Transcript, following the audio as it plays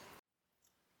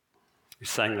We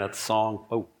sang that song.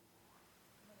 Oh,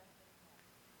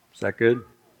 is that good?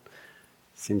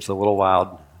 Seems a little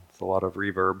loud. It's a lot of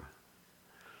reverb.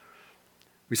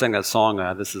 We sang that song,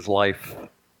 This Is Life.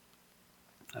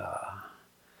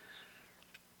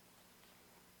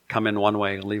 Come in one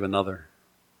way and leave another.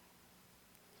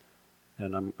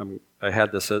 And I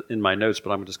had this in my notes,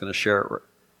 but I'm just going to share it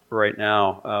right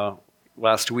now.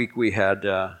 Last week we had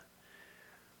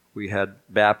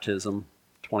baptism.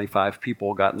 25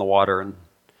 people got in the water and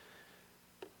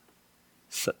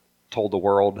told the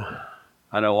world,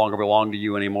 I no longer belong to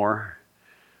you anymore.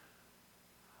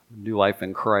 New life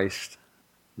in Christ.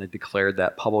 And they declared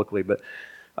that publicly. But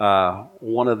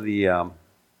one of the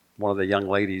young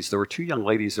ladies, there were two young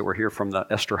ladies that were here from the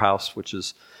Esther House, which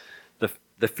is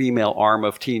the female arm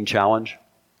of Teen Challenge,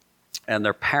 and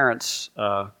their parents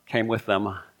came with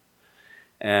them,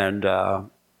 and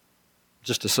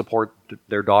just to support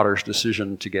their daughter's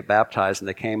decision to get baptized, and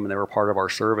they came and they were part of our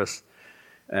service.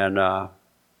 And I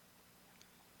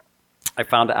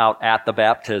found out at the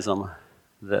baptism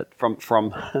that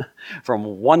from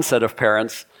one set of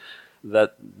parents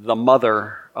that the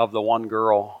mother of the one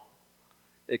girl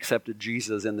accepted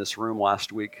Jesus in this room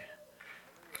last week.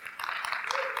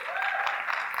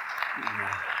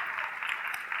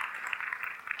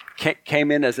 Came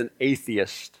in as an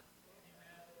atheist.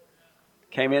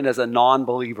 Came in as a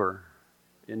non-believer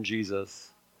in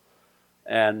Jesus.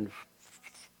 And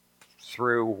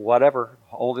through whatever,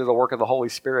 only the work of the Holy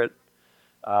Spirit,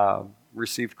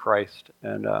 received Christ.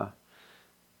 And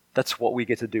that's what we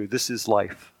get to do. This is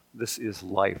life. This is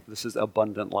life. This is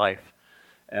abundant life.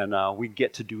 And we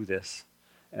get to do this.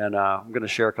 And I'm going to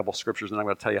share a couple scriptures, and I'm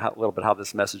going to tell you a little bit how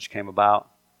this message came about.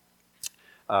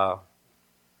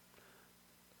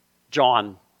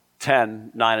 John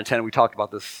 10, 9 and 10, we talked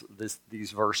about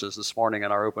these verses this morning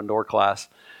in our open door class.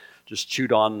 Just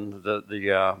chewed on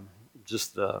the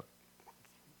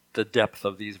depth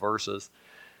of these verses.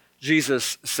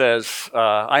 Jesus says,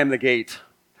 I am the gate.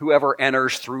 Whoever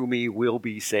enters through me will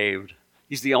be saved.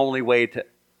 He's the only way to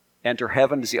enter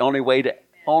heaven. He's the only way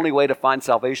to find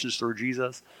salvation is through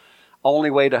Jesus. Only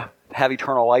way to have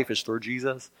eternal life is through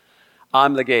Jesus.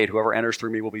 I'm the gate. Whoever enters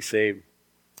through me will be saved.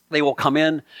 They will come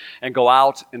in and go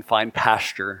out and find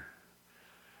pasture.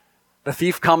 The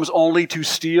thief comes only to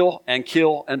steal and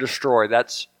kill and destroy.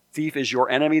 That thief is your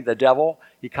enemy, the devil.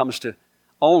 He comes to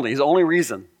his only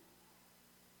reason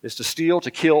is to steal,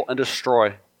 to kill, and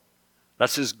destroy.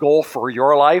 That's his goal for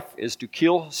your life, is to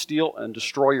kill, steal, and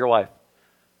destroy your life.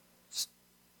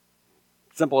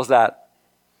 Simple as that.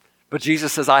 But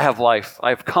Jesus says, I have life. I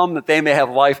have come that they may have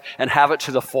life and have it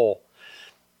to the full.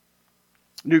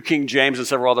 New King James and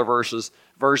several other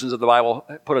versions of the Bible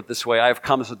put it this way: I have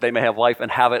come so that they may have life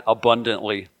and have it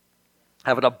abundantly.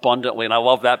 Have it abundantly. And I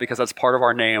love that because that's part of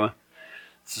our name.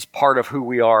 This is part of who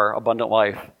we are, abundant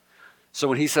life. So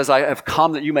when he says, I have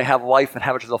come that you may have life and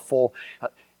have it to the full,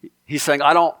 he's saying,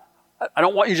 I don't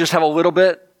want you to just have a little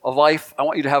bit of life. I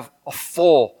want you to have a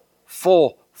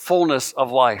fullness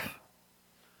of life.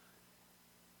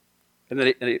 And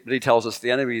then he tells us the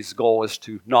enemy's goal is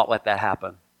to not let that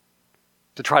happen.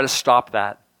 To try to stop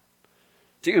that,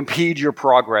 to impede your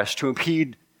progress, to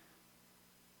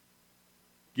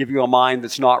give you a mind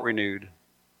that's not renewed,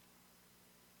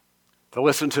 to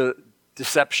listen to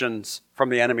deceptions from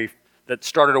the enemy that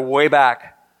started way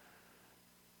back.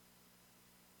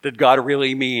 Did God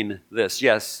really mean this?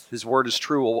 Yes, his word is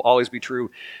true, will always be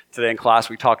true. Today in class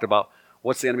we talked about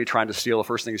what's the enemy trying to steal. The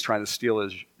first thing he's trying to steal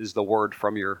is the word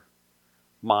from your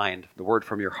mind, the word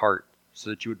from your heart, so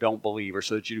that you don't believe, or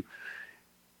so that you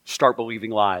start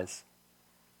believing lies.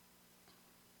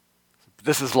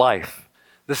 This is life.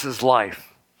 This is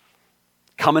life.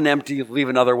 Come in empty, leave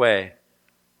another way.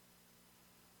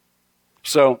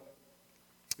 So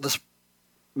this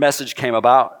message came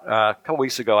about a couple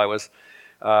weeks ago. I was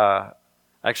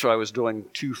doing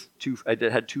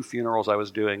had two funerals I was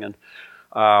doing, and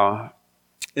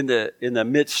in the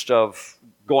midst of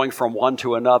going from one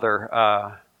to another,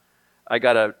 I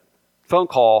got a phone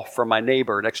call from my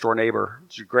neighbor, next door neighbor.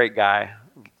 He's a great guy,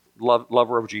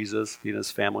 lover of Jesus, he and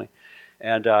his family,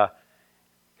 and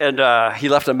he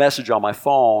left a message on my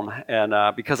phone.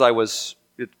 And because I was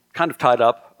kind of tied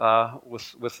up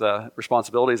with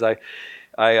responsibilities,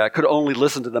 I could only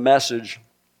listen to the message,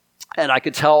 and I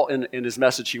could tell in his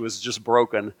message he was just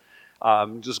broken,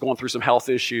 just going through some health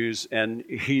issues. And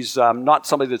he's not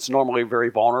somebody that's normally very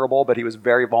vulnerable, but he was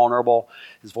very vulnerable.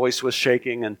 His voice was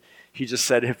shaking, and he just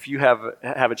said, if you have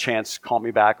a chance, call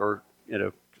me back, or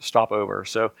stop over.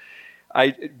 So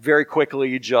I very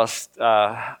quickly just sent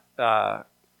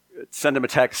him a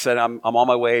text, said I'm on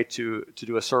my way to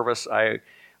do a service. I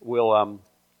will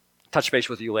touch base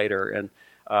with you later. And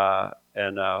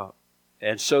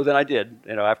so then I did.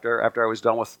 After I was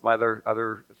done with my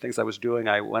other things I was doing,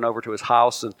 I went over to his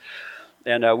house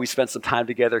and we spent some time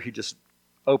together. He just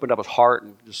opened up his heart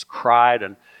and just cried,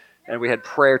 and we had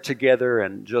prayer together,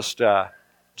 and just a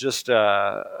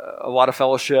lot of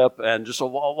fellowship, and just a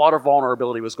lot of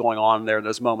vulnerability was going on there in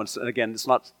those moments. And again, it's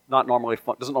not normally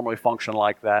doesn't normally function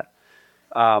like that.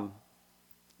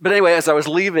 But anyway, as I was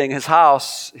leaving his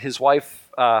house, his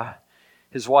wife kind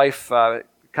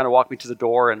of walked me to the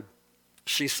door, and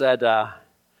she said,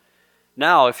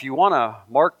 "Now, if you want to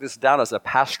mark this down as a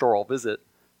pastoral visit,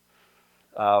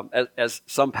 as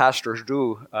some pastors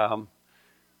do,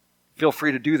 feel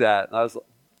free to do that."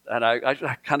 And I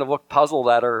kind of looked puzzled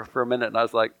at her for a minute, and I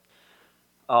was like,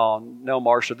 "Oh no,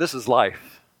 Marcia, this is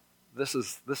life. This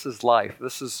is life.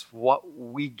 This is what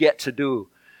we get to do."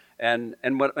 And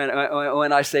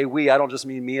when I say we, I don't just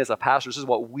mean me as a pastor. This is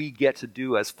what we get to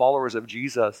do as followers of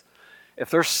Jesus. If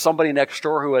there's somebody next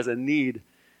door who has a need,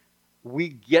 we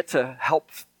get to help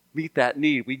meet that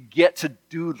need. We get to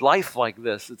do life like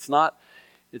this. It's not.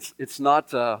 I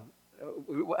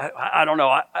don't know.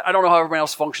 I don't know how everybody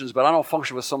else functions, but I don't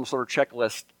function with some sort of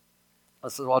checklist. I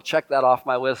said, well, I'll check that off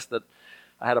my list that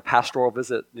I had a pastoral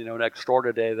visit, next door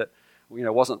today that,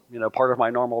 wasn't, part of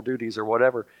my normal duties or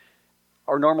whatever.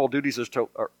 Our normal duties as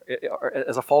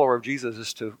a follower of Jesus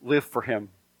is to live for Him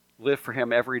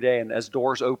every day. And as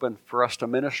doors open for us to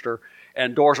minister,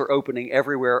 and doors are opening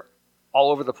everywhere,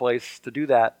 all over the place to do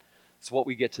that, it's what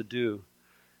we get to do.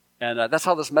 And that's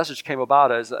how this message came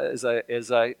about. As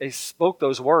I spoke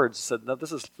those words, said, "No,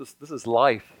 this is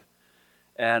life,"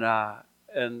 and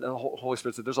the Holy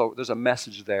Spirit said, "There's a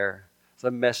message there. There's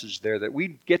a message there that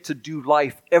we get to do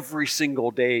life every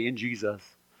single day in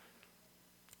Jesus.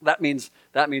 That means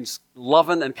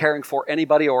loving and caring for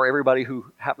anybody or everybody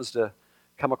who happens to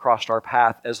come across our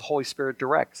path as the Holy Spirit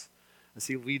directs, as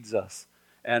He leads us,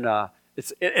 and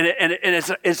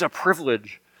it's a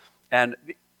privilege." And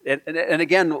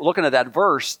again, looking at that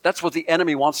verse, that's what the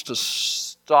enemy wants to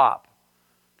stop.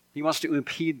 He wants to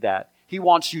impede that. He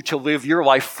wants you to live your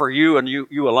life for you and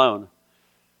you alone.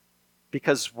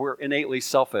 Because we're innately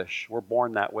selfish. We're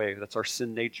born that way. That's our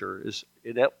sin nature, is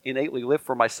innately live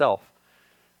for myself.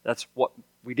 That's what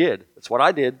we did. That's what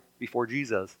I did before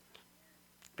Jesus.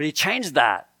 But He changed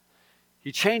that.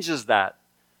 He changes that.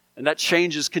 And that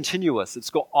change is continuous.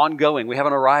 It's ongoing. We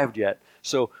haven't arrived yet.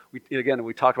 So,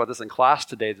 we talked about this in class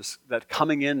today, that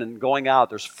coming in and going out,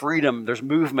 there's freedom, there's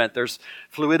movement, there's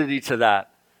fluidity to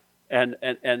that. And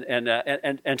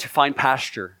to find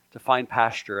pasture,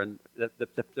 and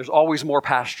there's always more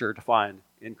pasture to find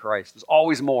in Christ. There's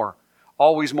always more.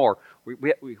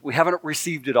 We haven't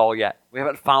received it all yet. We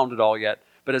haven't found it all yet.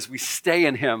 But as we stay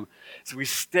in Him, as we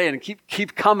stay and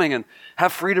keep coming and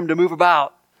have freedom to move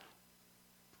about,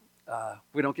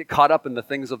 we don't get caught up in the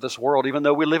things of this world, even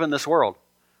though we live in this world.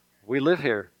 We live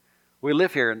here.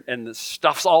 And the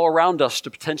stuff's all around us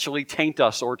to potentially taint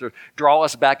us or to draw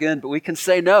us back in, but we can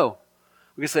say no.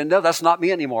 We can say, no, that's not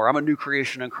me anymore. I'm a new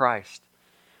creation in Christ.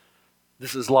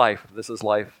 This is life. This is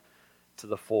life to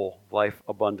the full, life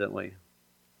abundantly.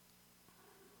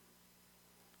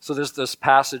 So there's this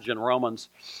passage in Romans.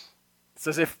 It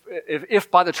says,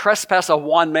 if by the trespass of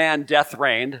one man death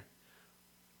reigned,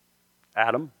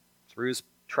 Adam, through his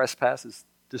trespass, his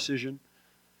decision,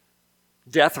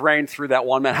 death reigned through that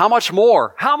one man. How much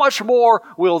more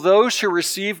will those who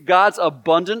receive God's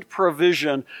abundant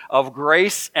provision of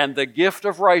grace and the gift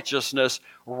of righteousness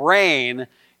reign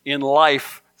in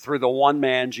life through the one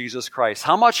man, Jesus Christ?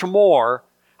 How much more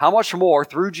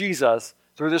through Jesus,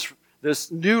 through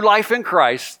this new life in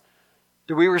Christ,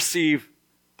 do we receive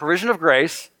provision of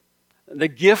grace, the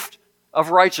gift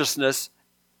of righteousness,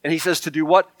 and He says to do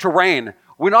what? To reign.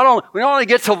 We not only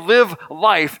get to live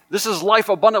life, this is life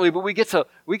abundantly, but we get to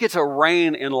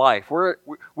reign in life. We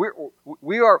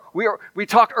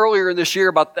talked earlier in this year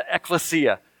about the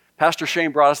ecclesia. Pastor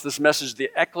Shane brought us this message,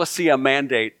 the ecclesia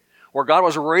mandate, where God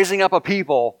was raising up a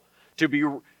people to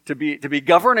be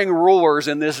governing rulers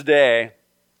in this day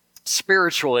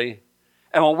spiritually.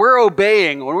 And when we are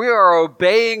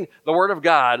obeying the Word of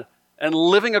God and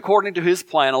living according to His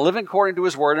plan and living according to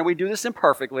His Word, and we do this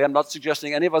imperfectly. I'm not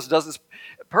suggesting any of us does this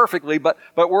perfectly, but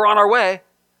we're on our way.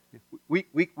 We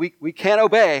can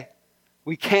obey.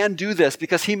 We can do this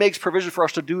because He makes provision for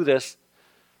us to do this.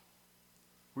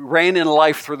 We reign in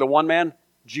life through the one man,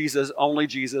 Jesus, only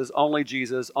Jesus, only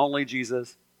Jesus, only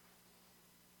Jesus.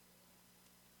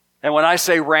 And when I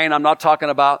say reign, I'm not talking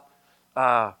about,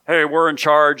 hey, we're in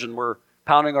charge and we're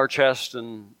pounding our chest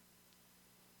and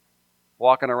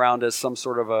walking around as some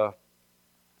sort of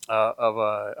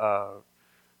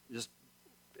just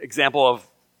example of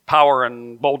power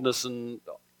and boldness and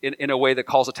in a way that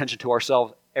calls attention to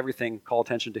ourselves. Everything call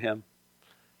attention to him.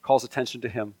 Calls attention to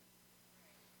him.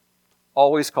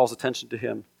 Always calls attention to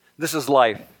him. This is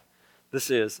life. This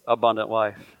is abundant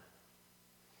life.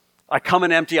 I come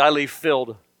in empty, I leave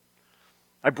filled.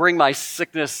 I bring my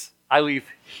sickness, I leave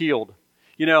healed.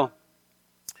 You know,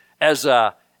 as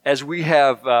we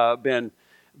have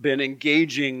been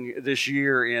engaging this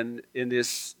year in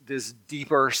this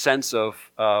deeper sense of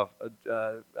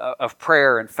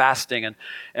prayer and fasting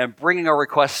and bringing our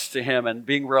requests to him and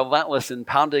being relentless in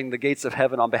pounding the gates of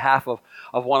heaven on behalf of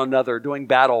one another, doing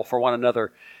battle for one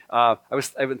another.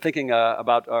 I've been thinking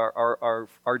about our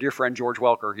dear friend George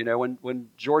Welker. You know, when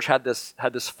George had this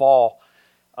fall,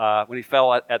 when he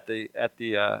fell at the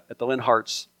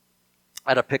Linharts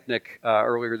at a picnic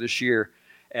earlier this year,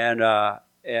 and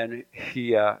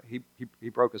he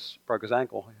broke his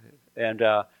ankle, and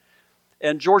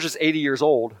George is 80 years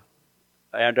old,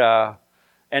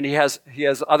 and he has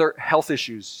other health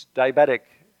issues, diabetic.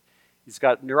 He's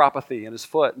got neuropathy in his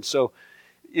foot, and so,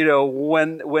 you know,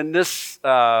 when this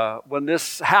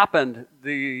happened,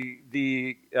 the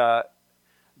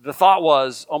thought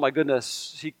was, oh my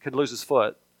goodness, he could lose his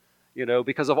foot, you know,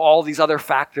 because of all these other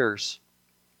factors.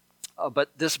 But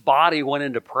this body went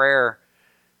into prayer,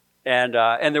 and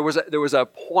there was a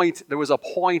point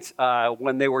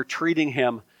when they were treating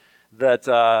him that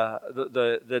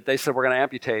that they said, we're going to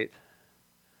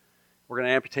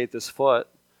amputate this foot,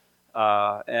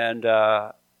 and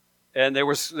there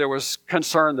was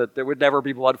concern that there would never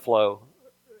be blood flow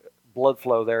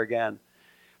there again.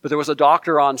 But there was a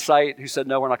doctor on site who said,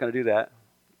 no, we're not going to do that.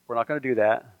 We're not going to do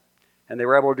that. And they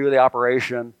were able to do the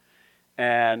operation.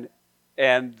 And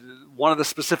one of the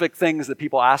specific things that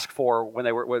people asked for when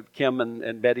they were, what Kim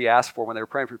and Betty asked for when they were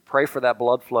praying, pray for that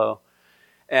blood flow.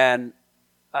 And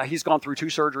he's gone through 2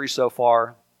 surgeries so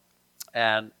far.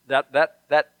 And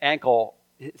that ankle,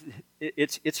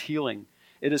 it's healing.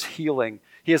 It is healing.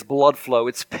 He has blood flow.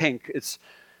 It's pink. It's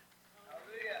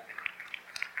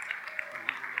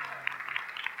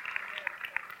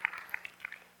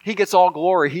He gets all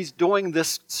glory. He's doing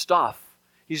this stuff.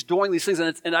 He's doing these things,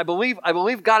 and I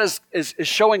believe God is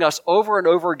showing us over and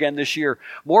over again this year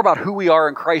more about who we are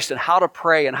in Christ and how to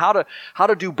pray and how to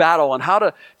do battle and how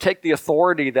to take the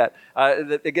authority that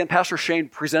again, Pastor Shane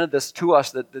presented this to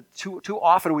us, that too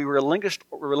often we relinquished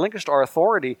our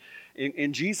authority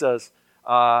in Jesus,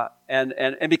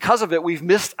 and because of it, we've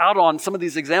missed out on some of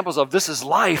these examples of this is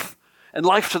life and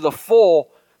life to the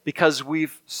full, because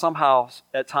we've somehow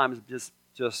at times just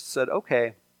said,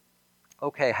 okay,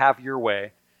 have your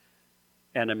way,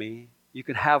 enemy. You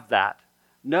can have that.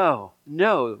 No.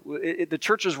 The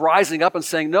church is rising up and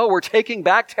saying, no, we're taking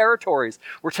back territories.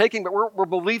 We're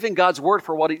believing God's word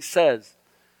for what he says.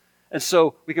 And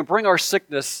so we can bring our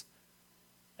sickness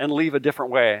and leave a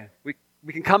different way.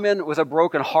 We can come in with a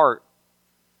broken heart,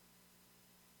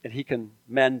 and he can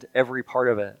mend every part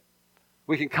of it.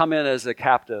 We can come in as a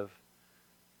captive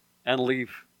and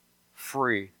leave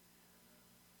free.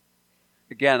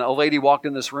 Again, a lady walked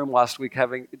in this room last week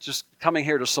just coming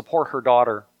here to support her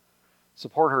daughter.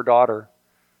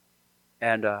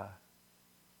 And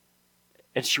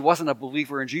she wasn't a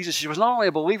believer in Jesus. She was not only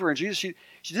a believer in Jesus, she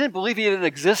didn't believe he even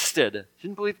existed. She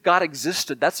didn't believe God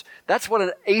existed. That's what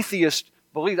an atheist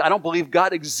believes. I don't believe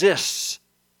God exists.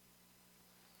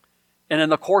 And in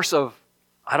the course of,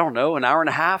 I don't know, an hour and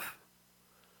a half,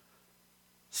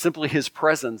 simply his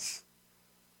presence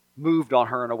moved on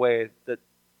her in a way that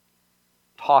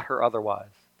taught her otherwise.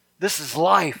 This is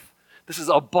life. This is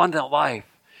abundant life.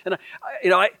 And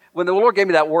when the Lord gave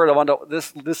me that word,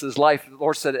 this is life, the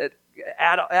Lord said,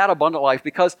 add abundant life,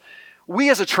 because we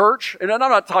as a church, and I'm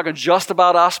not talking just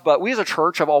about us, but we as a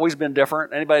church have always been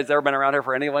different. Anybody that's ever been around here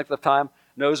for any length of time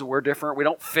knows that we're different. We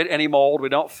don't fit any mold. We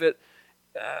don't fit,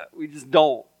 we just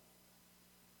don't.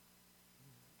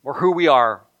 We're who we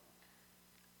are.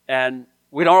 And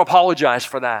we don't apologize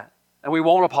for that. And we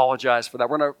won't apologize for that.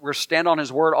 We're stand on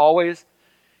his word always.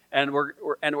 And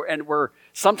we're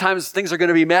sometimes things are going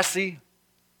to be messy,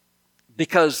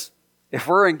 because if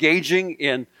we're engaging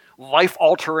in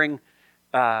life-altering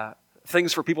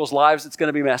things for people's lives, it's going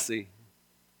to be messy.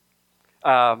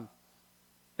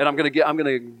 And I'm going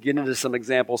to get into some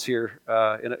examples here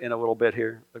in a little bit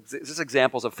here. Just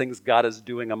examples of things God is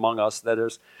doing among us that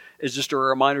is just a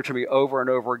reminder to me over and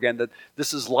over again that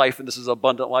this is life, and this is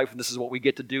abundant life, and this is what we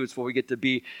get to do. It's what we get to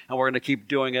be, and we're going to keep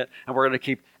doing it, and we're going to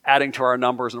keep adding to our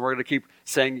numbers, and we're going to keep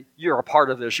saying, you're a part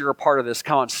of this, you're a part of this.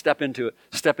 Come on, step into it.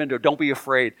 Don't be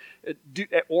afraid.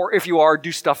 Or if you are,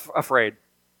 do stuff afraid.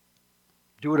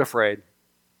 Do it afraid.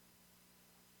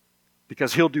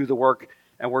 Because he'll do the work,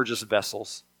 and we're just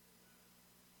vessels.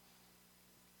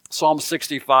 Psalm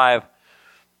 65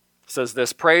 says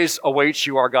this, "Praise awaits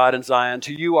you, our God in Zion.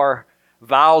 To you our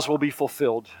vows will be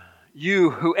fulfilled.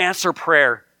 You who answer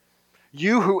prayer.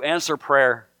 You who answer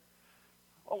prayer."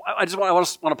 I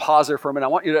want to pause there for a minute. I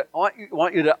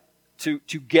want you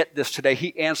to get this today.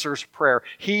 He answers prayer.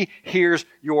 He hears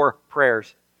your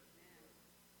prayers.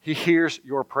 He hears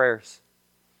your prayers.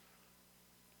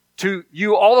 To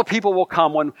you, all the people will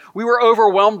come. When we were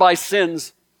overwhelmed by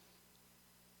sins,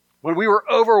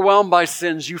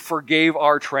 you forgave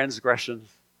our transgressions.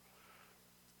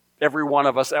 Every one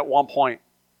of us at one point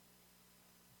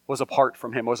was apart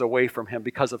from Him, was away from Him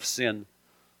because of sin.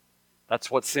 That's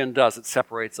what sin does. It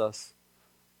separates us.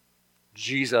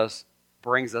 Jesus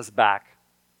brings us back.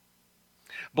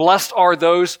 Blessed are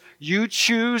those you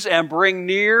choose and bring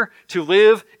near to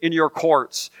live in your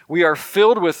courts. We are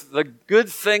filled with the good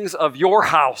things of your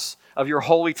house, of your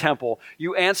holy temple.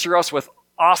 You answer us with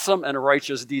awesome and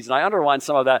righteous deeds. And I underline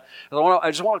some of that. I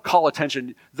just want to call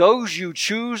attention. Those you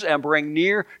choose and bring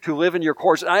near to live in your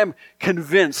courts. And I'm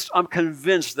convinced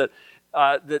that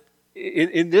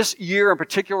in this year in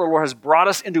particular, the Lord has brought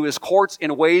us into His courts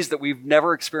in ways that we've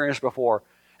never experienced before.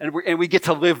 And we get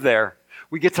to live there.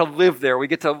 We get to live there. We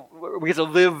get to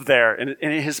live there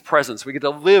in His presence. We get to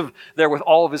live there with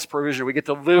all of His provision. We get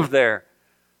to live there.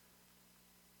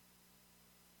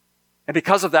 And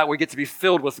because of that, we get to be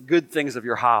filled with good things of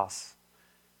your house.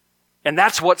 And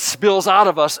that's what spills out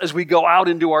of us as we go out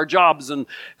into our jobs and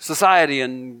society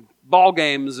and ball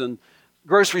games and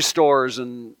grocery stores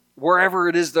and wherever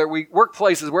it is that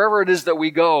workplaces, wherever it is that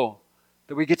we go,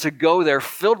 that we get to go there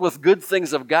filled with good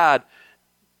things of God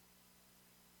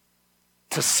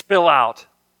to spill out.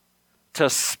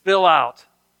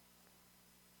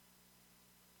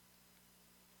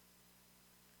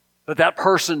 But that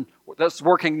person that's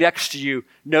working next to you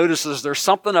notices there's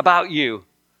something about you.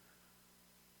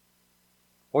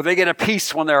 Or they get a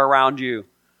peace when they're around you.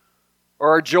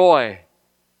 Or a joy.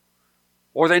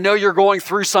 Or they know you're going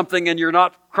through something and you're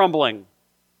not crumbling.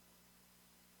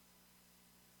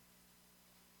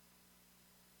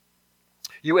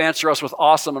 You answer us with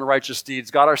awesome and righteous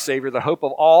deeds. God our Savior, the hope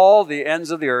of all the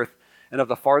ends of the earth and of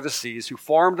the farthest seas, who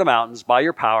formed the mountains by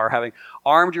your power, having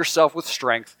armed yourself with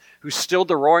strength, who stilled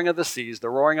the roaring of the seas, the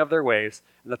roaring of their waves,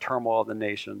 and the turmoil of the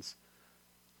nations.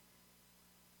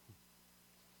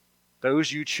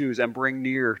 Those you choose and bring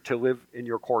near to live in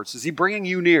your courts. Is He bringing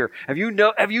you near? I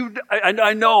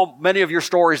know many of your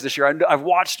stories this year. I've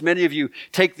watched many of you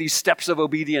take these steps of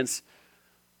obedience.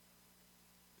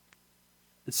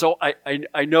 And so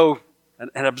I know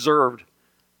and observed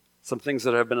some things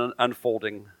that have been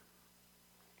unfolding.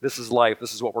 This is life.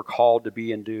 This is what we're called to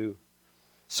be and do.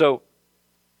 So,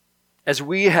 as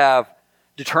we have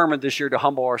determined this year to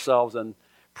humble ourselves and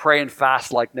pray and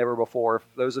fast like never before, for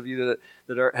those of you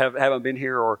that haven't been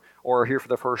here or are here for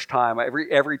the first time,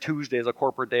 every Tuesday is a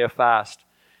corporate day of fast,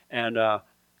 and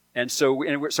so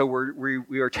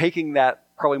we are taking that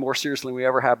probably more seriously than we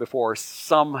ever have before.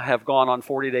 Some have gone on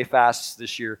 40-day fasts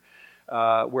this year,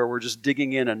 where we're just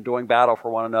digging in and doing battle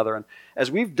for one another. And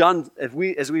as we've done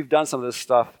some of this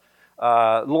stuff,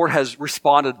 the Lord has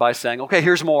responded by saying, "Okay,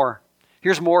 here's more.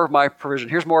 Here's more of my provision.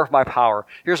 Here's more of my power.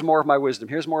 Here's more of my wisdom.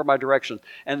 Here's more of my direction."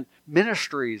 And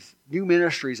new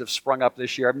ministries have sprung up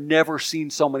this year. I've never seen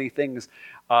so many things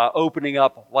opening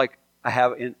up like I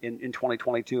have in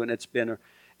 2022, and it's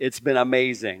been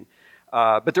amazing.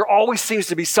 But there always seems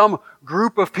to be some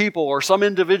group of people or some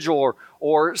individual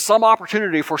or some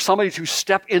opportunity for somebody to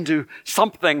step into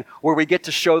something where we get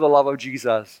to show the love of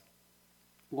Jesus,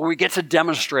 where we get to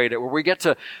demonstrate it, where we get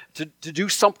to do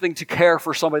something to care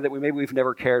for somebody that we've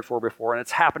never cared for before. And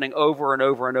it's happening over and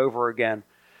over and over again.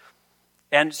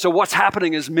 And so what's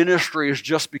happening is ministry is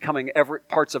just becoming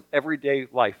parts of everyday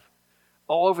life,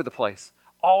 all over the place.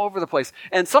 All over the place.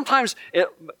 And sometimes it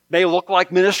may look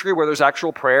like ministry where there's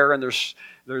actual prayer and there's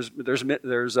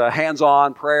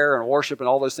hands-on prayer and worship and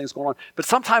all those things going on. But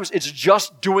sometimes it's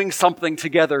just doing something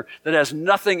together that has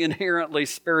nothing inherently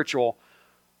spiritual,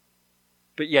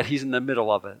 but yet He's in the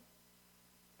middle of it.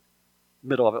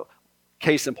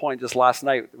 Case in point, just last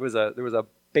night there was a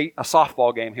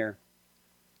softball game here.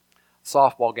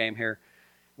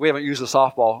 We haven't used a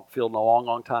softball field in a long,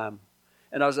 long time.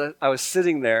 And I was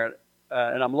sitting there.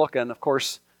 And I'm looking, of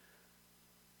course,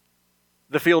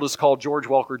 the field is called George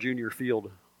Welker Jr.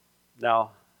 Field.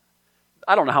 Now,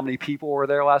 I don't know how many people were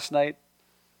there last night.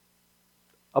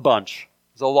 A bunch.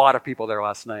 There's a lot of people there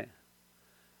last night.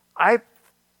 I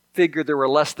figured there were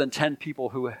less than 10 people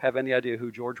who have any idea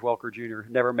who George Welker Jr.,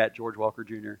 never met George Welker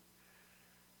Jr.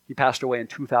 He passed away in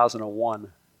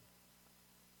 2001.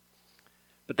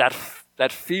 But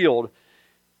that field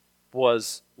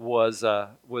was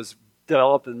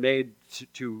developed and made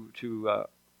to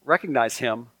recognize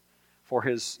him for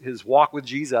his walk with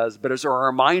Jesus, but as a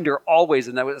reminder always,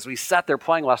 and as we sat there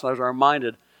playing last night,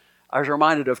 I was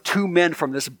reminded of two men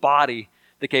from this body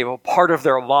that gave a part of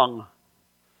their lung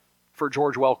for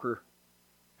George Welker,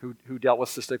 who dealt with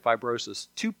cystic fibrosis.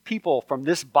 Two people from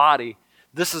this body.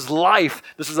 This is life.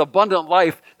 This is abundant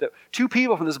life. That two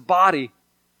people from this body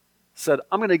said,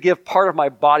 I'm going to give part of my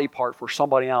body part for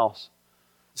somebody else.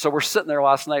 So we're sitting there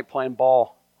last night playing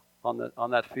ball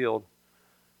on that field,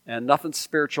 and nothing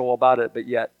spiritual about it, but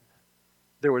yet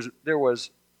there was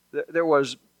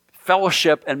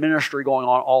fellowship and ministry going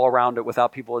on all around it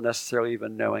without people necessarily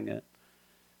even knowing it.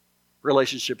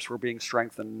 Relationships were being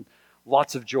strengthened,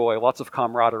 lots of joy, lots of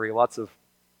camaraderie, lots of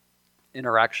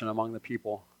interaction among the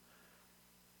people.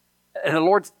 And the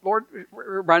Lord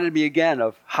reminded me again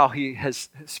of how he has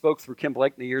spoke through Kim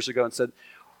Blakeney years ago and said,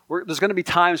 there's going to be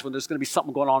times when there's going to be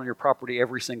something going on your property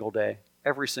every single day,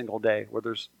 where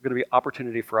there's going to be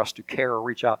opportunity for us to care or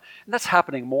reach out. And that's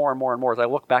happening more and more and more. As I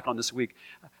look back on this week,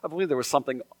 I believe there was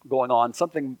something going on,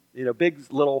 something big,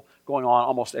 little going on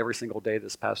almost every single day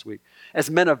this past week. As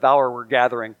men of valor were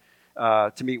gathering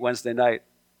to meet Wednesday night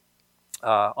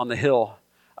on the hill,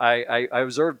 I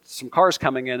observed some cars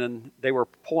coming in, and they were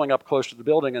pulling up close to the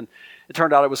building, and it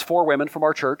turned out it was 4 women from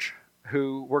our church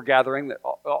who were gathering,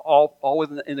 all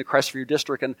within in the Crestview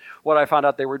district. And what I found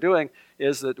out they were doing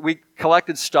is that we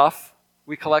collected stuff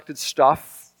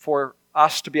for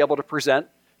us to be able to present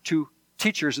to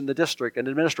teachers in the district and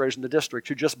administrators in the district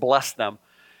to just bless them.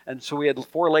 And so we had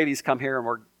 4 ladies come here, and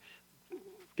we're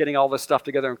getting all this stuff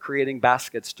together and creating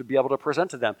baskets to be able to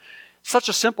present to them. Such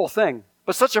a simple thing,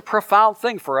 but such a profound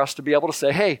thing for us to be able to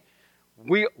say, hey,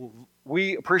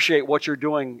 we appreciate what you're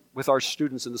doing with our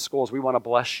students in the schools. We want to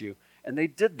bless you. And they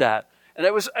did that. And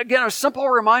it was, again, a simple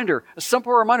reminder.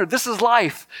 This is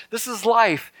life. This is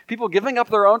life. People giving up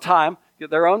their own time,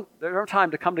 their own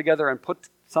time to come together and put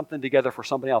something together for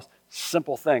somebody else.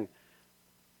 Simple thing,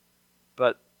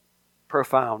 but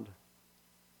profound.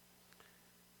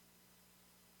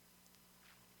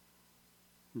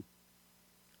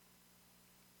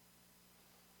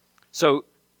 So,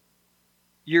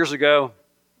 years ago,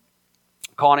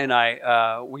 Connie and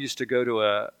I, we used to go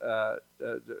to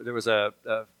there was a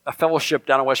fellowship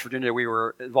down in West Virginia we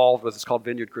were involved with. It's called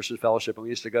Vineyard Christian Fellowship, and we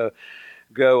used to go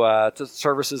to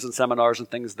services and seminars and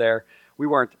things there. We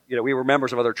weren't, we were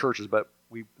members of other churches, but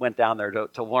we went down there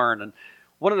to learn. And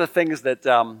one of the things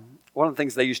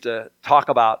they used to talk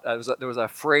about, there was a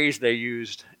phrase they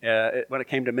used when it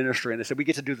came to ministry, and they said, we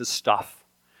get to do the stuff.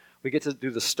 We get to do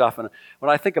the stuff. And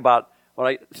when I think about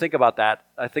that,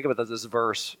 I think about this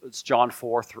verse. It's John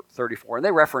 4:34. And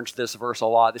they reference this verse a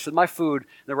lot. They said, my food,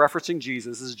 they're referencing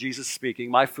Jesus. This is Jesus speaking.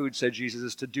 My food, said Jesus,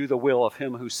 is to do the will of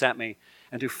him who sent me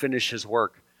and to finish his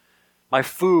work. My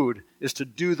food is to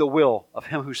do the will of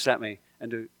him who sent me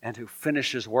and to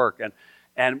finish his work.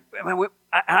 And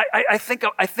I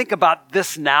think about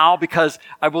this now because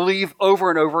I believe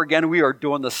over and over again we are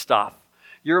doing the stuff.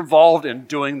 You're involved in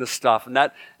doing the stuff. And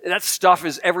that stuff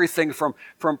is everything from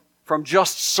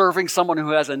just serving someone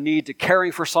who has a need, to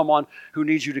caring for someone who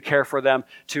needs you to care for them,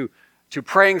 to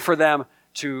praying for them,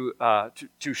 to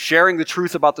sharing the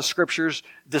truth about the scriptures,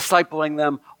 discipling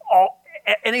them,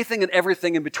 anything and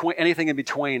everything in between, anything in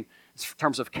between in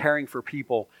terms of caring for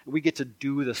people. We get to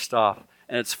do the stuff,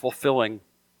 and it's fulfilling,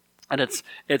 and it's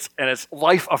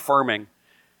life affirming,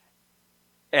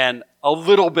 and a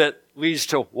little bit leads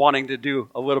to wanting to do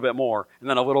a little bit more, and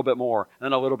then a little bit more, and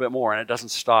then a little bit more, and it doesn't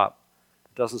stop.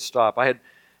 It doesn't stop. I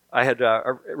had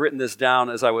written this down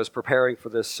as I was preparing for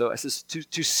this. So I says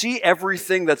to see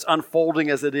everything that's unfolding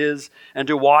as it is, and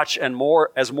to watch as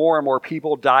more and more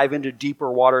people dive into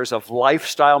deeper waters of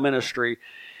lifestyle ministry.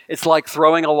 It's like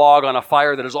throwing a log on a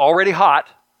fire that is already hot.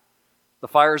 The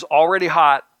fire is already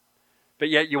hot, but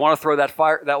yet you want to throw that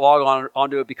log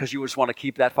onto it because you just want to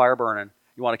keep that fire burning.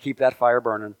 You want to keep that fire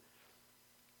burning.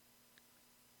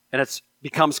 And it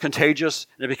becomes contagious,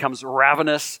 and it becomes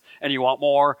ravenous, and you want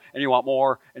more, and you want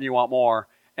more, and you want more.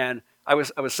 And I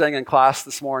was saying in class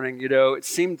this morning, it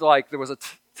seemed like there was a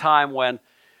time when,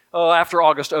 after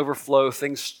August overflow,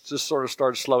 things just sort of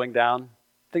started slowing down.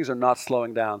 Things are not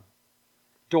slowing down.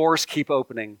 Doors keep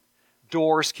opening.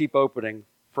 Doors keep opening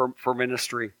for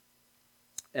ministry.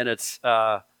 And it's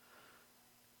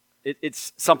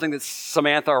something that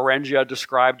Samantha Orengia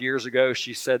described years ago.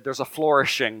 She said, there's a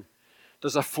flourishing.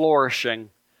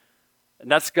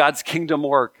 And that's God's kingdom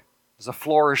work. There's a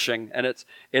flourishing, and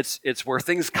it's where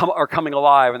things are coming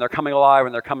alive, and they're coming alive,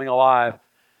 and they're coming alive,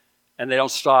 and they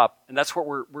don't stop. And that's what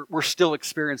we're still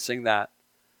experiencing that.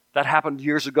 That happened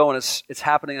years ago, and it's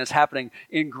happening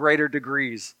in greater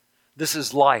degrees. This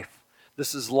is life.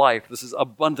 This is life. This is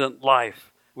abundant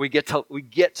life. We get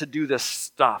to do this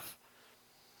stuff.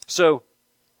 So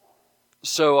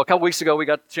a couple weeks ago, we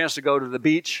got the chance to go to the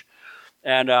beach,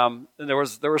 and there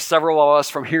were several of us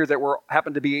from here that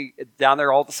happened to be down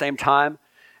there all at the same time.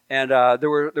 And there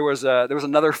was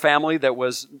another family that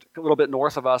was a little bit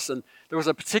north of us, and there was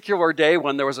a particular day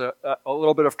when there was a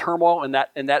little bit of turmoil in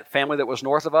that family that was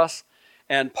north of us,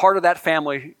 and part of that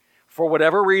family, for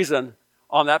whatever reason,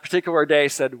 on that particular day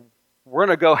said, "We're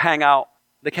going to go hang out."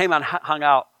 They came and hung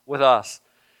out with us,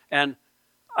 and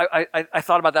I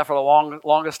thought about that for the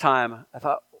longest time. I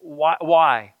thought,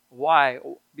 why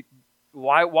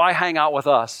hang out with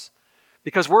us?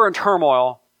 Because we're in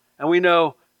turmoil, and we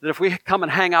know that if we come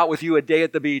and hang out with you a day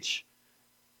at the beach,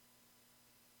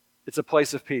 it's a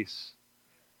place of peace.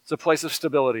 It's a place of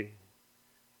stability.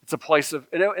 It's a place of,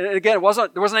 and again, there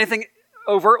wasn't anything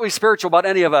overtly spiritual about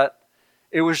any of it.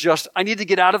 It was just, I need to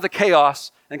get out of the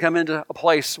chaos and come into a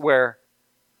place where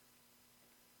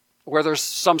there's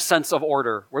some sense of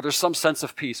order, where there's some sense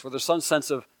of peace, where there's some sense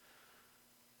of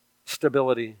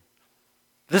stability.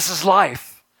 This is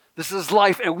life. This is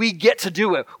life, and we get to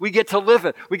do it. We get to live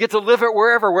it. We get to live it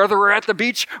wherever, whether we're at the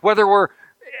beach, whether we're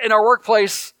in our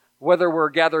workplace, whether we're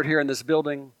gathered here in this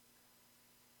building,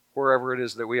 wherever it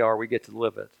is that we are, we get to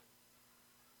live it.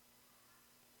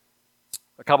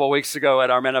 A couple of weeks ago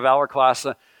at our Men of Valor class,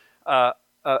 a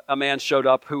man showed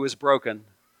up who was broken.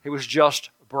 He was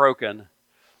just broken.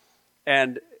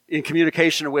 And in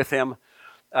communication with him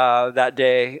that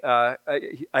day,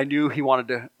 I knew he wanted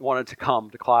to come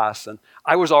to class, and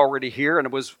I was already here. And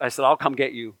I said, "I'll come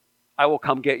get you. I will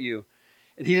come get you."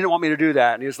 And he didn't want me to do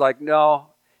that. And he was like, "No."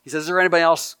 He says, "Is there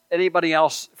anybody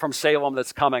else from Salem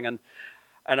that's coming?" And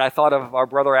I thought of our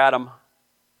brother Adam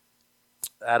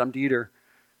Dieter.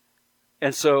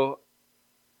 And so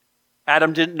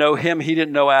Adam didn't know him. He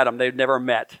didn't know Adam. They'd never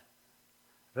met.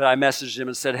 But I messaged him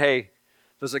and said, "Hey,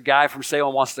 there's a guy from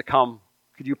Salem wants to come.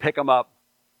 Could you pick him up?"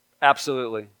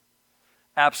 Absolutely.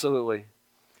 Absolutely.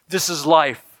 This is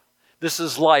life. This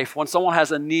is life. When someone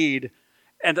has a need,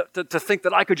 and to think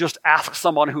that I could just ask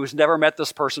someone who's never met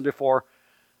this person before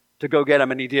to go get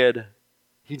him, and he did.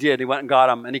 He did. He went and got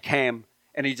him, and he came,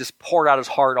 and he just poured out his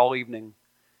heart all evening.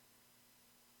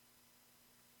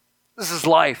 This is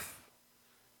life.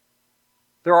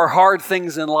 There are hard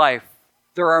things in life.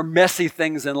 There are messy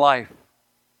things in life.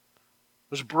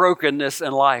 There's brokenness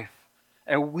in life.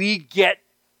 And we get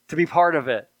to be part of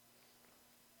it.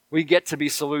 We get to be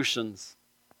solutions.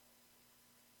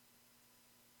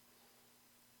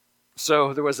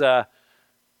 So there was you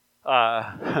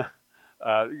heard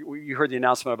the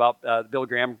announcement about the Bill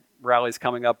Graham rallies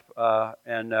coming up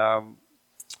in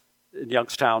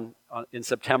Youngstown in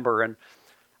September. And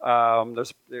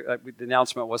the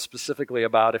announcement was specifically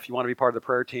about if you want to be part of the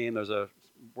prayer team, there's a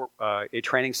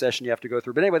training session you have to go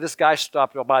through. But anyway, this guy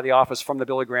stopped by the office from the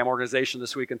Billy Graham organization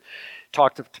this week and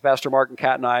talked to Pastor Mark and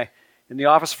Kat and I in the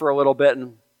office for a little bit.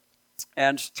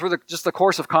 And through the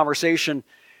course of conversation,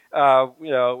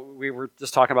 we were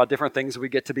just talking about different things we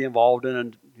get to be involved in,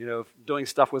 and doing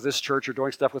stuff with this church or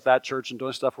doing stuff with that church and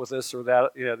doing stuff with this or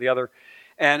that, the other.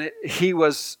 And he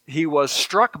was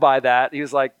struck by that. He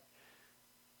was like,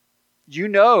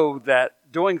 that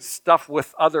doing stuff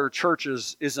with other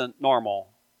churches isn't normal.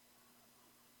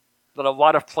 That a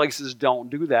lot of places don't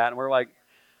do that. And we're like,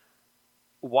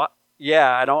 what?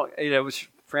 Yeah, I don't,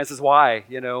 Francis, why?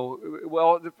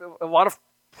 Well, a lot of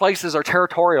places are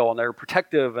territorial and they're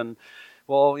protective. And,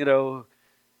 well,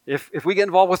 if we get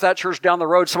involved with that church down the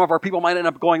road, some of our people might end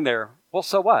up going there. Well,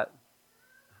 so what?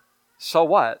 So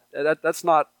what? That's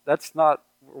not,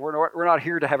 we're not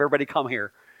here to have everybody come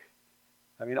here.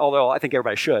 I mean, although I think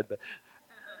everybody should,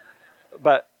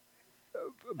 but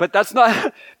that's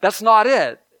not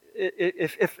it.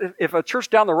 If a church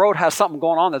down the road has something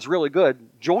going on that's really good,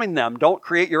 join them. Don't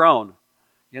create your own.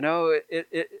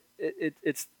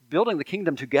 It's building the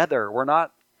kingdom together. We're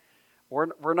not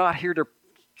here to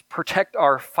protect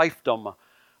our fiefdom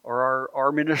or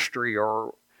our ministry,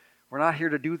 or we're not here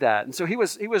to do that. And so he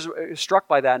was struck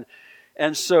by that,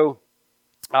 and so.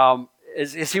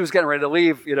 As he was getting ready to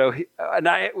leave, I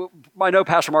know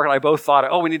Pastor Mark and I both thought,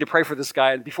 we need to pray for this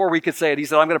guy. And before we could say it, he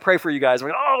said, "I'm going to pray for you guys."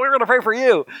 We're going to pray for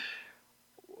you.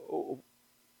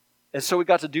 And so we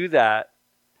got to do that.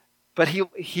 But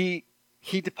he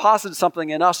deposited something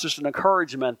in us, just an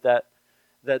encouragement that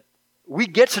we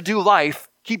get to do life.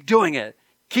 Keep doing it.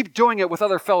 Keep doing it with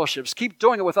other fellowships. Keep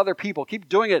doing it with other people. Keep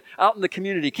doing it out in the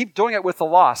community. Keep doing it with the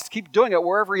lost. Keep doing it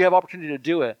wherever you have opportunity to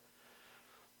do it.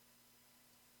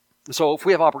 So if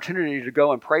we have opportunity to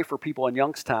go and pray for people in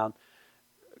Youngstown,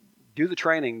 do the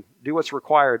training, do what's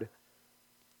required.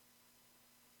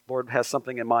 Lord has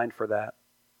something in mind for that.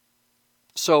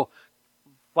 So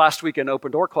last week in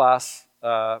open door class,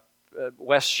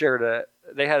 Wes shared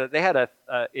they had a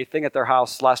thing at their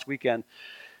house last weekend.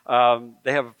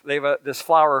 They have this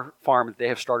flower farm that they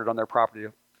have started on their property,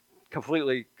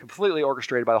 completely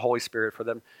orchestrated by the Holy Spirit for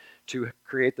them to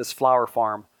create this flower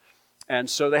farm. And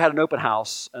so they had an open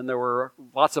house, and there were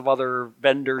lots of other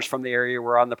vendors from the area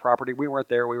were on the property. We weren't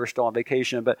there; we were still on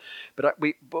vacation. But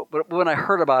when I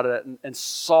heard about it and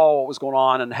saw what was going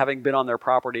on, and having been on their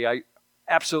property, I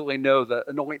absolutely know the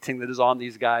anointing that is on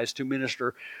these guys to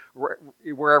minister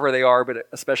wherever they are, but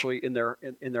especially in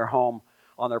their home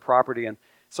on their property. And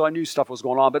so I knew stuff was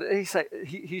going on. But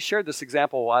he shared this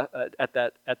example at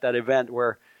that event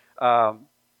where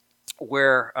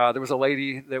there was a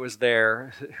lady that was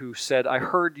there who said, "I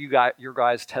heard your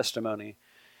guys' testimony,"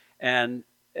 and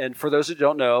for those that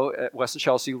don't know, Wes and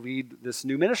Chelsea lead this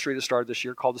new ministry that started this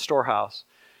year called the Storehouse,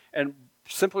 and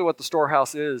simply what the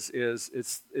Storehouse is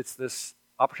it's this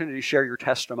opportunity to share your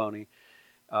testimony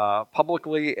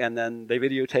publicly, and then they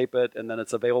videotape it, and then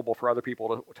it's available for other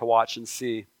people to watch and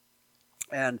see.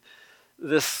 And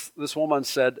this woman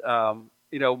said,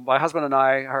 my husband and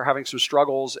I are having some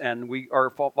struggles, and we are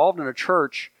involved in a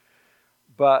church,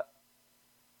 but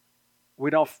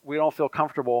we don't feel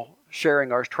comfortable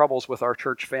sharing our troubles with our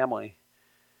church family.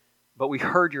 But we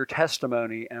heard your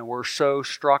testimony, and we're so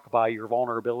struck by your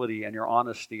vulnerability and your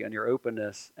honesty and your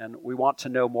openness, and we want to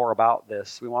know more about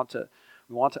this. We want to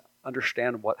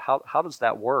understand how does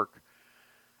that work.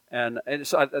 And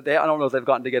so I don't know if they've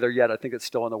gotten together yet. I think it's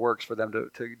still in the works for them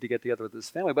to get together with this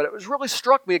family. But it was really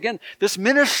struck me, again, this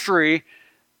ministry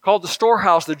called the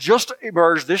Storehouse that just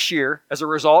emerged this year as a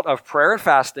result of prayer and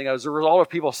fasting, as a result of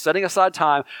people setting aside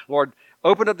time. Lord,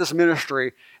 open up this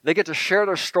ministry. They get to share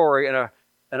their story,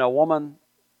 and a woman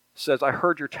says, "I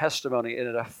heard your testimony, and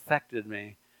it affected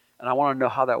me, and I want to know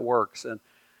how that works." And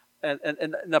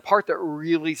the part that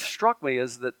really struck me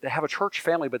is that they have a church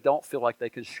family but don't feel like they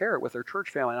can share it with their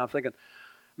church family. And I'm thinking,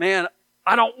 man,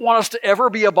 I don't want us to ever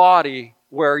be a body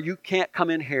where you can't come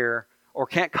in here or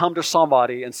can't come to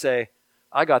somebody and say,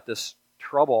 "I got this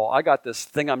trouble. I got this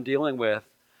thing I'm dealing with."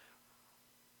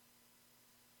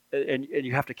 And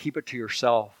you have to keep it to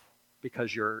yourself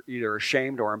because you're either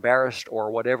ashamed or embarrassed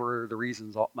or whatever the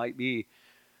reasons might be.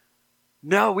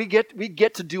 No, we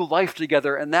get to do life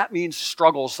together, and that means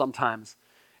struggles sometimes.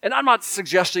 And I'm not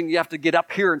suggesting you have to get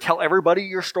up here and tell everybody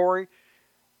your story,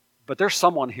 but there's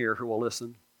someone here who will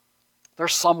listen.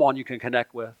 There's someone you can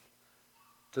connect with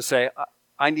to say,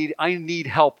 I need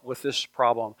help with this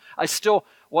problem. I so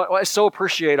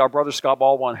appreciate our brother Scott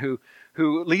Baldwin,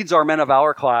 who leads our Men of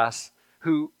Valor class,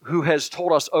 who has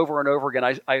told us over and over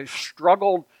again, I have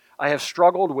struggled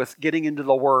with getting into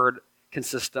the Word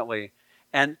consistently.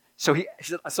 And so he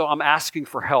said, so I'm asking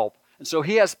for help. And so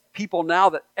he has people now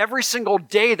that every single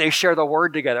day they share the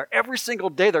Word together. Every single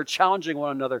day they're challenging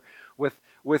one another with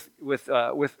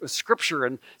Scripture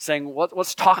and saying,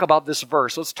 let's talk about this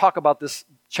verse. Let's talk about this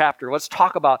chapter. Let's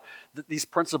talk about these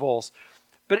principles.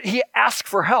 But he asked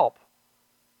for help.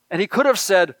 And he could have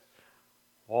said,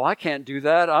 "Well, I can't do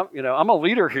that. I'm a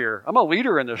leader here. I'm a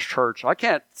leader in this church. I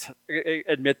can't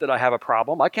admit that I have a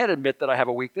problem. I can't admit that I have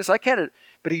a weakness. I can't."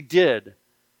 But he did.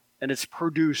 And it's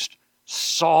produced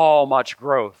so much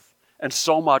growth and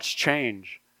so much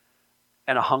change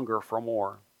and a hunger for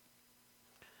more.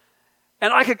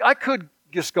 And I could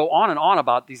just go on and on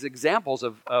about these examples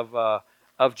of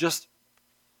just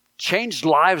changed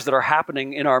lives that are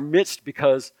happening in our midst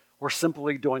because we're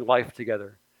simply doing life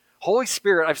together. Holy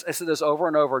Spirit, I've said this over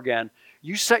and over again,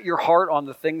 you set your heart on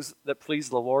the things that please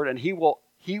the Lord, and He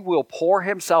will pour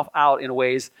Himself out in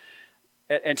ways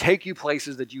and take you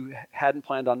places that you hadn't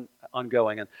planned on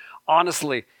going. And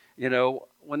honestly,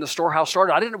 when the Storehouse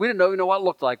started, we didn't know what it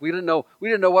looked like. We didn't know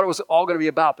what it was all going to be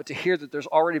about. But to hear that there's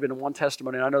already been one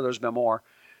testimony, and I know there's been more.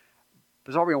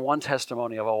 There's already been one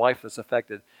testimony of a life that's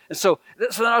affected. And so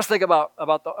then I was thinking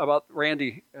about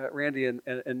Randy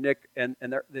and Nick and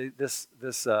this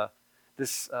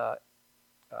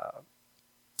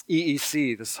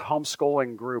EEC, this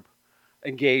homeschooling group.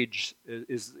 Engage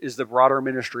is the broader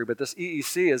ministry, but this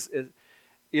EEC is I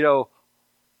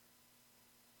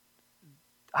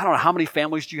don't know, how many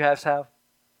families do you guys have?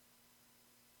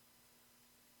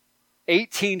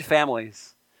 18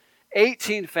 families.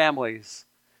 18 families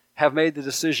have made the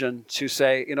decision to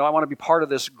say, I want to be part of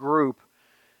this group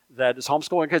that is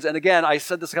homeschooling kids. And again, I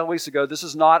said this a couple weeks ago,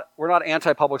 we're not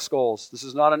anti-public schools. This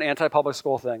is not an anti-public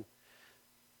school thing.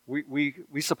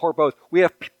 We support both. We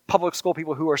have public school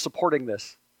people who are supporting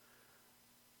this.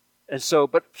 And so,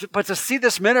 but to see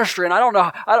this ministry, and I don't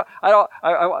know,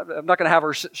 I'm not going to have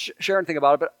her share anything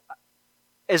about it, but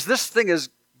as this thing is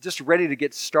just ready to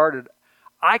get started,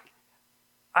 I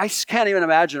can't even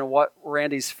imagine what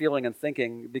Randy's feeling and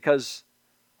thinking, because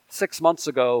 6 months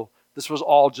ago, this was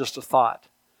all just a thought.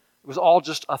 It was all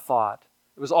just a thought.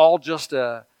 It was all just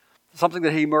something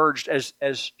that he emerged as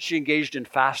she engaged in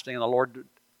fasting, and the Lord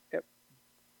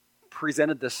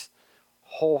presented this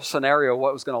whole scenario, what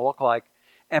it was going to look like.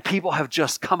 And people have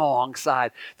just come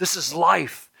alongside. This is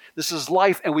life. This is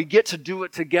life, and we get to do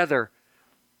it together.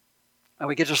 And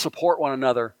we get to support one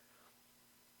another.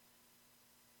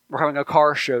 We're having a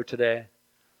car show today.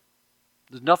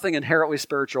 There's nothing inherently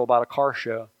spiritual about a car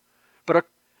show. But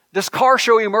this car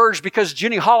show emerged because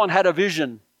Jenny Holland had a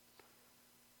vision.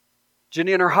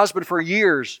 Jenny and her husband for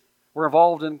years were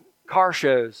involved in car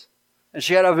shows. And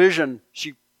she had a vision.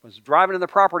 She was driving in the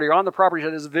property or on the property. She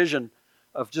had this vision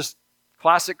of just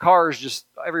classic cars just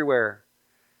everywhere.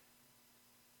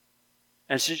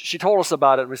 And she told us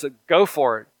about it. And we said, go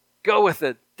for it. Go with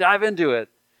it. Dive into it.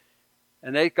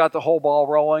 And they got the whole ball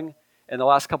rolling. In the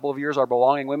last couple of years, our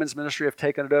Belonging Women's Ministry have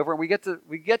taken it over. And we get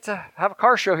to have a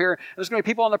car show here. And there's going to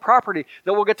be people on the property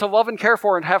that we'll get to love and care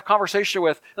for and have conversation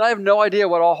with. And I have no idea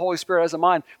what all Holy Spirit has in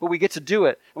mind, but we get to do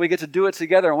it. And we get to do it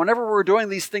together. And whenever we're doing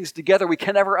these things together, we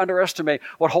can never underestimate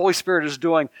what Holy Spirit is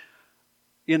doing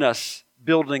in us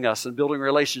and building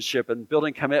relationship and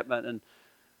building commitment and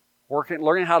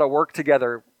learning how to work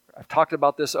together. I've talked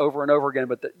about this over and over again,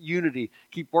 but the unity,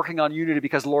 keep working on unity,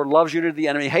 because the Lord loves unity. The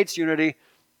enemy hates unity.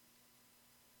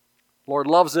 The Lord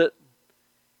loves it,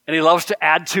 and He loves to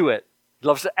add to it. He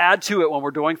loves to add to it when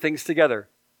we're doing things together.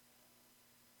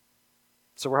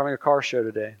 So we're having a car show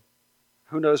today.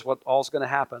 Who knows what all's going to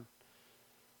happen?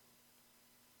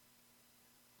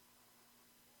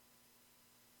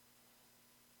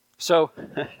 So,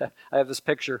 I have this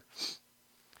picture.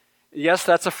 Yes,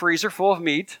 that's a freezer full of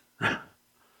meat. And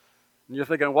you're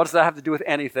thinking, what does that have to do with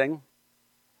anything?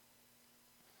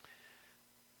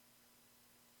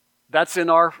 That's in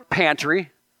our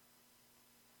pantry.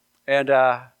 And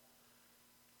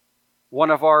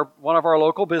one of our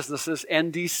local businesses,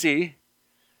 NDC,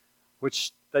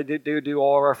 which they do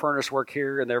all of our furnace work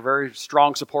here, and they're very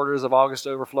strong supporters of August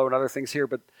Overflow and other things here,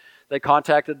 but they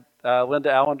contacted Linda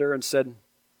Allender and said,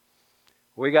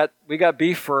 We got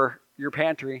beef for your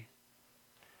pantry.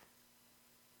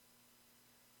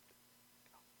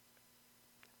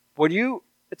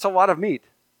 It's a lot of meat.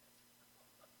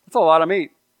 It's a lot of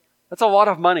meat. That's a lot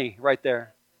of money right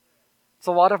there. It's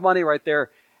a lot of money right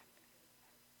there.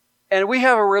 And we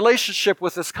have a relationship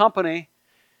with this company.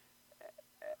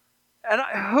 And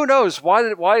who knows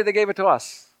why they gave it to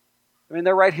us? I mean,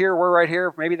 they're right here, we're right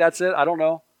here. Maybe that's it. I don't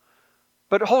know.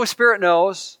 But the Holy Spirit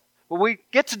knows. When we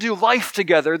get to do life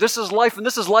together, this is life, and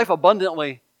this is life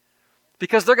abundantly,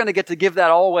 because they're going to get to give that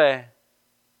all away.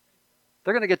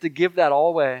 They're going to get to give that all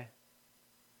away.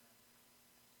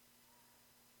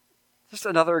 Just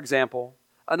another example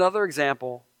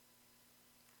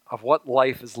of what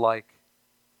life is like.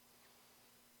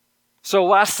 So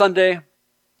last Sunday,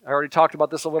 I already talked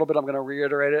about this a little bit. I'm going to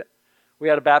reiterate it. We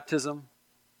had a baptism,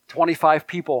 25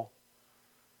 people.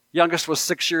 Youngest was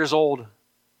 6 years old.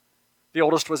 The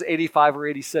oldest was 85 or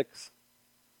 86.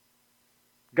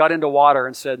 Got into water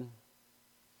and said,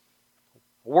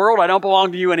 "World, I don't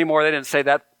belong to you anymore." They didn't say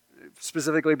that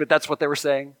specifically, but that's what they were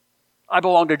saying. I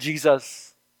belong to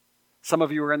Jesus. Some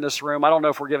of you are in this room. I don't know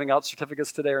if we're giving out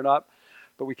certificates today or not,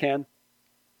 but we can.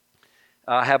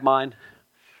 Have mine.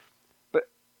 But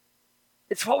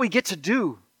it's what we get to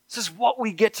do. This is what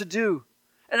we get to do.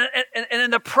 And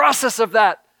in the process of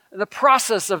that,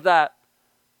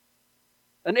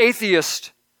 an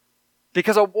atheist,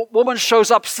 because a woman shows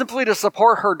up simply to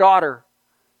support her daughter.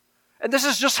 And this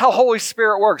is just how Holy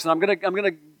Spirit works. And I'm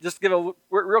gonna just give a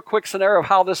real quick scenario of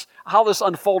how this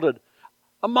unfolded.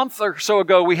 A month or so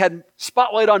ago, we had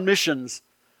Spotlight on Missions,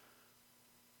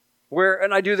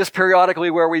 and I do this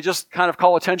periodically, where we just kind of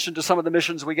call attention to some of the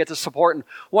missions we get to support. And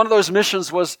one of those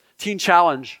missions was Teen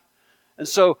Challenge. And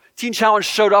so Teen Challenge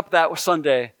showed up that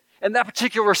Sunday. And that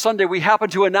particular Sunday, we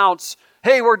happened to announce,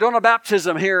 hey, we're doing a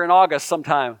baptism here in August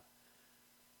sometime.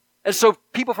 And so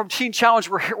people from Teen Challenge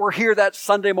were here that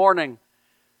Sunday morning.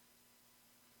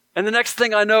 And the next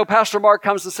thing I know, Pastor Mark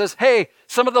comes and says, hey,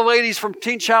 some of the ladies from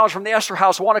Teen Challenge from the Esther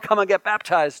House want to come and get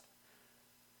baptized.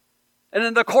 And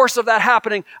in the course of that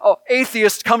happening, an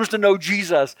atheist comes to know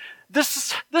Jesus.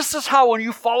 This is how, when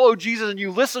you follow Jesus and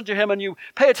you listen to Him and you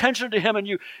pay attention to Him and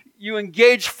you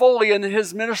engage fully in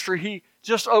His ministry, He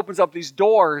just opens up these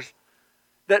doors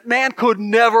that man could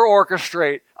never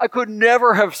orchestrate. I could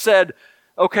never have said,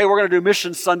 okay, we're going to do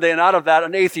Mission Sunday, and out of that,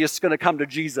 an atheist is going to come to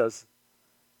Jesus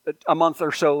a month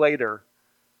or so later.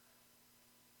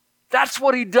 That's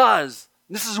what he does.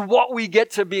 This is what we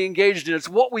get to be engaged in. It's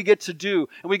what we get to do.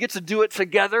 And we get to do it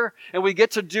together, and we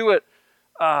get to do it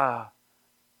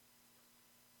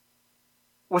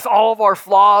with all of our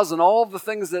flaws and all of the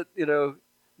things that,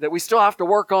 that we still have to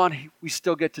work on. We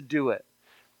still get to do it.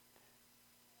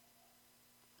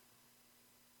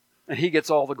 And he gets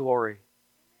all the glory.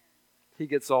 He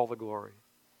gets all the glory.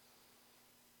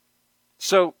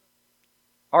 So,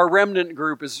 our remnant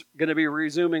group is going to be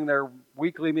resuming their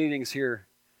weekly meetings here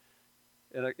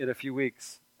in a few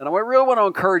weeks. And I really want to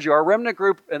encourage you. Our remnant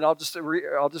group, and I'll just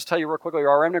tell you real quickly,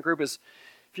 our remnant group is,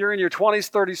 if you're in your 20s,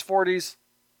 30s, 40s,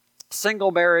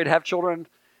 single, married, have children,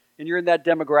 and you're in that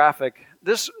demographic,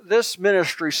 this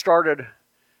ministry started,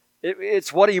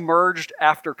 it's what emerged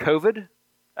after COVID,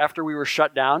 after we were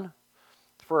shut down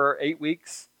for 8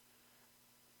 weeks.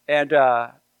 And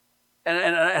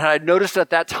I noticed at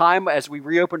that time, as we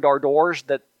reopened our doors,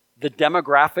 that the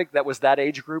demographic that was that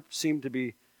age group seemed to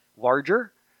be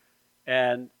larger.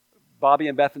 And Bobby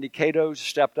and Bethany Cato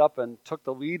stepped up and took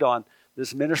the lead on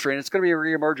this ministry, and it's going to be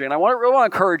reemerging. And I really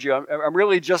want to encourage you. I'm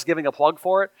really just giving a plug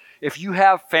for it. If you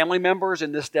have family members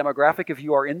in this demographic, if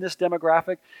you are in this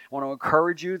demographic, I want to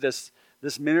encourage you. This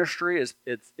ministry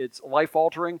it's life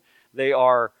altering. They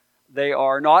are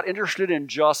not interested in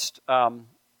just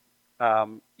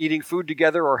eating food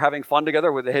together or having fun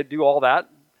together, where they do all that.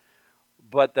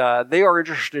 But they are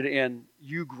interested in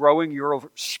you growing your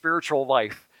spiritual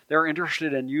life. They're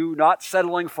interested in you not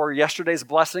settling for yesterday's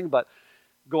blessing, but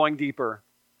going deeper.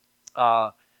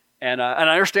 And I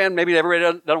understand maybe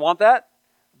everybody doesn't want that,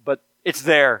 but it's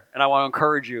there, and I want to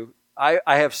encourage you. I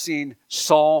have seen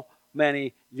so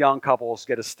many young couples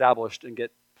get established and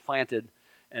get planted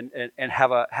and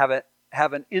have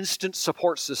an instant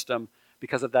support system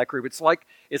because of that group. It's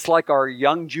like our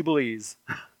young jubilees.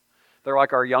 They're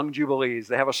like our young jubilees.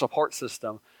 They have a support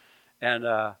system, and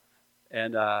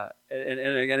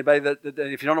anybody that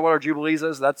if you don't know what our jubilees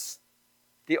is, that's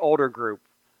the older group.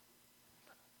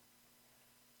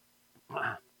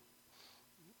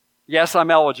 Yes,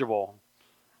 I'm eligible,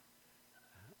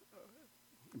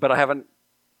 but I haven't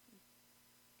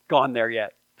gone there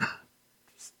yet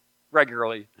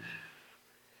regularly.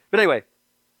 But anyway,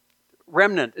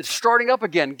 remnant, it's starting up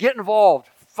again. Get involved.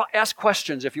 Ask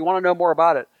questions if you want to know more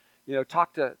about it.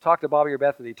 Talk to Bobby or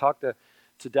Bethany. Talk to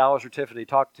Dallas or Tiffany.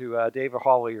 Talk to Dave or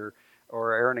Holly or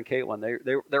Aaron and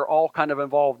Caitlin. They're all kind of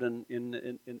involved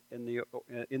in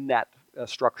that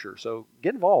structure. So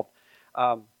get involved.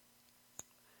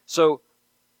 So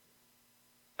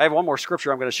I have one more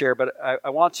scripture I'm going to share, but I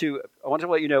want to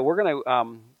let you know we're going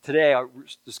to today.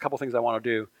 There's a couple things I want to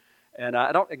do, and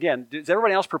I don't. Again, is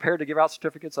everybody else prepared to give out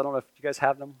certificates? I don't know if you guys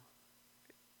have them.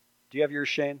 Do you have yours,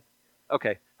 Shane?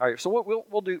 Okay, all right. So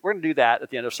we'll do. We're going to do that at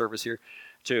the end of service here,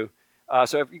 too.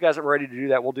 So if you guys are ready to do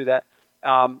that, we'll do that.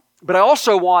 But I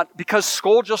also want, because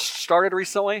Schoch just started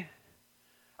recently,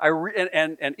 and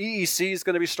EEC is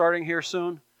going to be starting here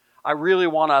soon. I really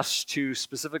want us to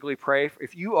specifically pray.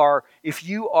 If you are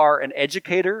an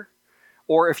educator,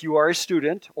 or if you are a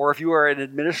student, or if you are an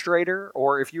administrator,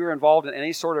 or if you are involved in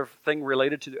any sort of thing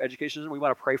related to the education, we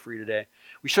want to pray for you today.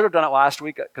 We should have done it last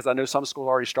week because I know some schools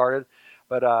already started,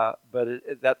 but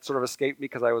that sort of escaped me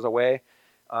because I was away.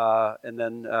 So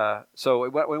we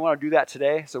want to do that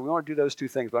today. So we want to do those two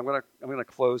things. But I'm going to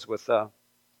close with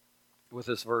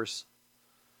this verse.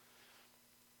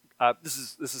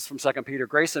 This is from 2 Peter.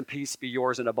 Grace and peace be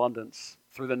yours in abundance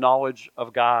through the knowledge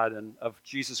of God and of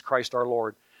Jesus Christ our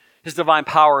Lord. His divine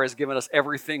power has given us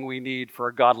everything we need for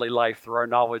a godly life through our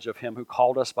knowledge of Him who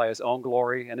called us by His own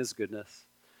glory and His goodness.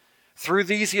 Through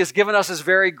these He has given us His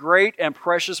very great and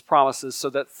precious promises so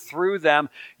that through them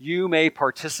you may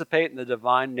participate in the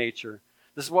divine nature.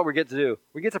 This is what we get to do.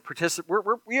 We get to participate.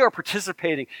 We are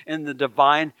participating in the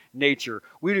divine nature.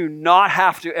 We do not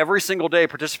have to every single day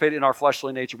participate in our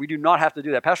fleshly nature. We do not have to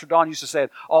do that. Pastor Don used to say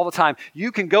it all the time.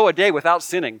 You can go a day without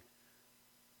sinning.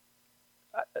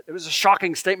 It was a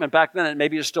shocking statement back then, and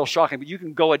maybe it's still shocking, but you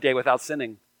can go a day without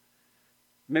sinning.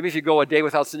 Maybe if you go a day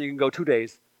without sinning, you can go 2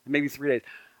 days, maybe 3 days.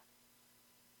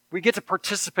 We get to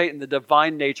participate in the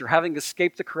divine nature, having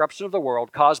escaped the corruption of the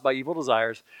world caused by evil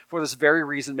desires. For this very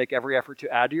reason, make every effort to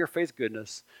add to your faith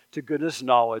goodness, to goodness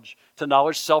knowledge, to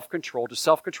knowledge self-control, to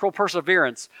self-control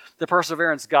perseverance, to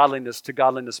perseverance godliness, to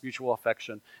godliness mutual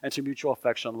affection, and to mutual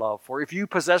affection love. For if you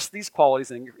possess these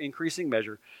qualities in increasing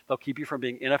measure, they'll keep you from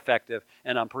being ineffective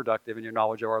and unproductive in your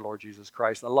knowledge of our Lord Jesus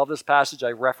Christ. And I love this passage.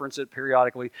 I reference it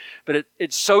periodically, but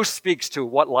it so speaks to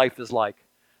what life is like.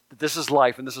 That this is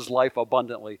life, and this is life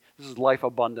abundantly. This is life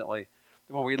abundantly.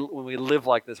 when we live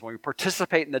like this, when we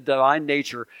participate in the divine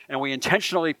nature, and we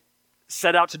intentionally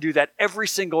set out to do that every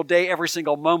single day, every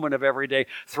single moment of every day,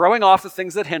 throwing off the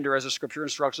things that hinder, as the Scripture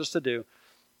instructs us to do,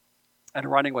 and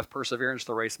running with perseverance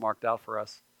the race marked out for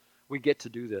us. We get to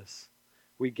do this.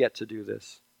 We get to do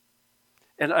this.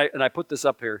 And I put this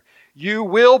up here. You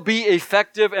will be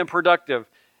effective and productive.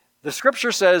 The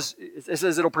Scripture says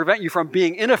it'll prevent you from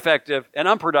being ineffective and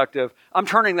unproductive. I'm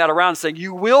turning that around, saying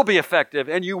you will be effective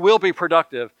and you will be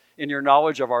productive in your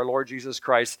knowledge of our Lord Jesus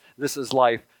Christ. This is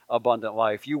life, abundant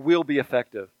life. You will be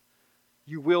effective.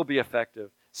 You will be effective.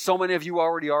 So many of you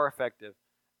already are effective.